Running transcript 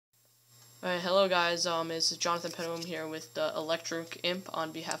Alright, hello guys, it's Jonathan Penham here with the Electric Imp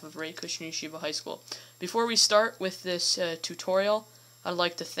on behalf of Ray Kushner Yeshiva High School. Before we start with this tutorial, I'd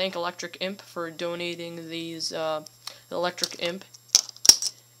like to thank Electric Imp for donating these, the Electric Imp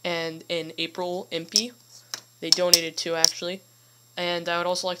and an April Impy. They donated two actually. And I would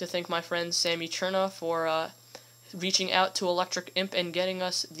also like to thank my friend Sammy Cherna for reaching out to Electric Imp and getting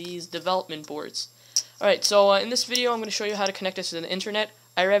us these development boards. Alright, so in this video I'm going to show you how to connect this to the internet.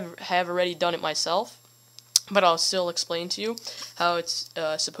 I have already done it myself, but I'll still explain to you how it's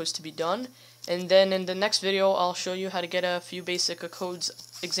supposed to be done. And then in the next video, I'll show you how to get a few basic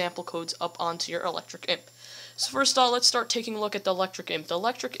example codes up onto your Electric Imp. So first, let's start taking a look at the Electric Imp. The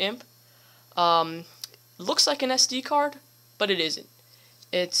Electric Imp looks like an SD card, but it isn't.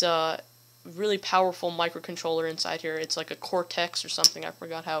 It's a really powerful microcontroller inside here. It's like a Cortex or something. I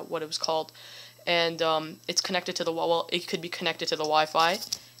forgot what it was called. And it's connected to the it could be connected to the Wi-Fi.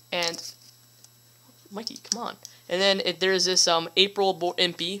 And Mikey, come on. And then there's this April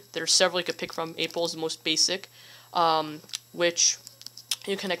Impy. There's several you could pick from. April is the most basic, which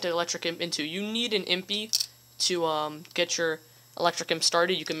you connect an Electric Imp into. You need an Impy to get your Electric Imp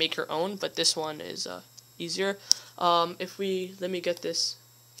started. You can make your own, but this one is easier. Let me get this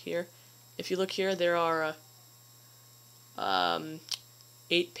here. If you look here, there are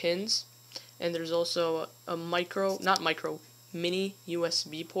 8 pins. And there's also a mini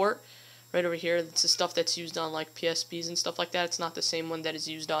USB port right over here. It's the stuff that's used on like PSPs and stuff like that. It's not the same one that is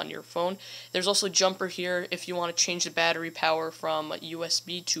used on your phone. There's also a jumper here if you want to change the battery power from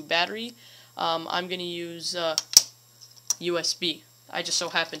USB to battery. I'm going to use USB. I just so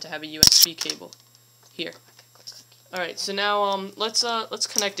happen to have a USB cable here. Alright, so now let's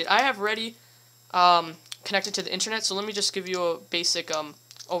connect it. I have already connected to the internet, so let me just give you a basic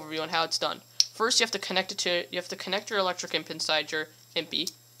overview on how it's done. First, you have to connect your Electric Imp inside your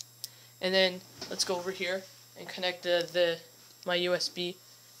Impy, and then let's go over here and connect my USB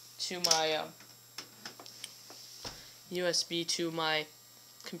to my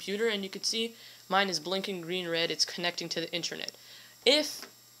computer, and you can see mine is blinking green red. It's connecting to the internet. If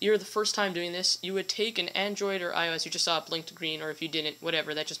you're the first time doing this, you would take an Android or iOS. You just saw it blinked green, or if you didn't,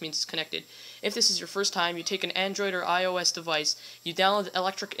 whatever, that just means it's connected. If this is your first time, you take an Android or iOS device, you download the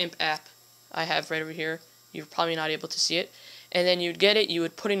Electric Imp app I have right over here. You're probably not able to see it. And then you'd get it, you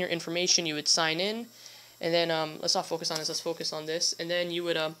would put in your information, you would sign in, and then let's not focus on this, let's focus on this. And then you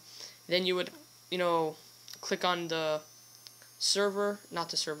would click on the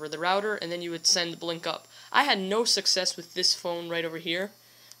the router, and then you would send Blink up. I had no success with this phone right over here.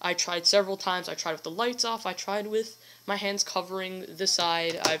 I tried several times. I tried with the lights off. I tried with my hands covering the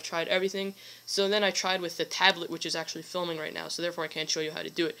side. I've tried everything. So then I tried with the tablet, which is actually filming right now. So therefore I can't show you how to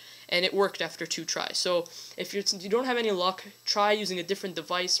do it. And it worked after 2 tries. So if you don't have any luck, try using a different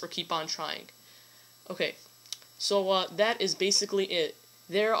device or keep on trying. Okay. So that is basically it.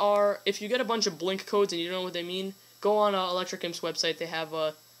 If you get a bunch of blink codes and you don't know what they mean, go on Electric Imp's website. They have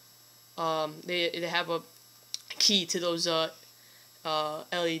a key to those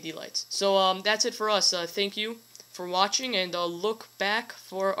LED lights. So that's it for us. Thank you for watching, and look back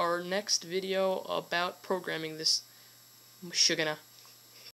for our next video about programming this Shugana.